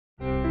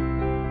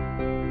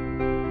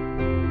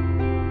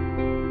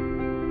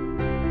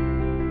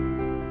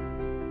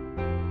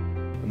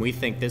we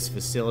think this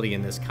facility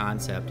and this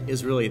concept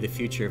is really the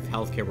future of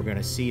healthcare. We're going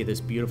to see this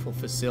beautiful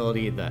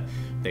facility, the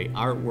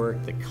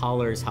artwork, the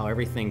colors, how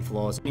everything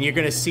flows. And you're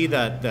going to see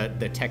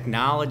the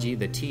technology,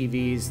 the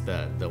TVs,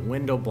 the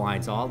window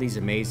blinds, all these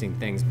amazing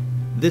things.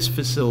 This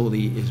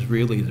facility is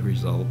really the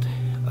result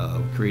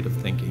of creative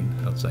thinking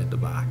outside the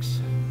box.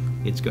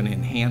 It's going to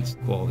enhance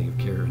the quality of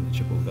care in the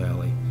Chippewa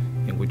Valley,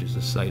 and we're just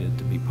excited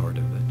to be part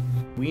of it.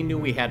 We knew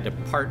we had to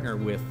partner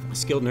with a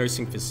skilled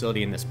nursing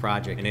facility in this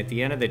project, and at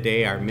the end of the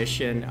day, our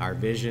mission, our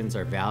visions,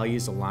 our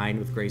values aligned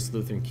with Grace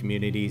Lutheran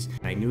Communities.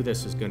 I knew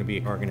this was going to be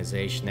an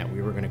organization that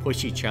we were going to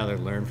push each other,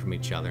 learn from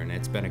each other, and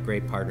it's been a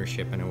great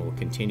partnership, and it will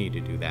continue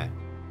to do that.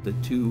 The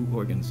two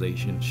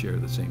organizations share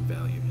the same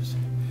values: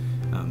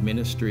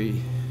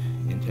 ministry,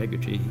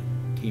 integrity,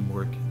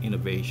 teamwork,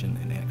 innovation,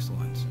 and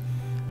excellence.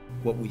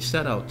 What we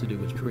set out to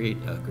do is create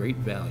a great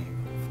value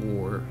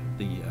for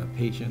the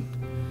patient,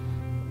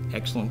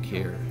 excellent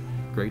care,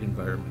 great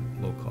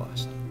environment, low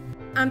cost.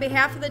 On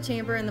behalf of the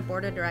Chamber and the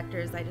Board of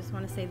Directors, I just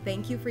want to say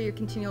thank you for your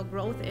continual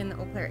growth in the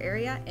Eau Claire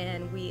area,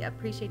 and we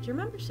appreciate your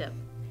membership.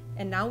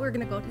 And now we're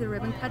going to go to the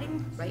ribbon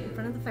cutting right in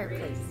front of the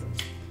fireplace.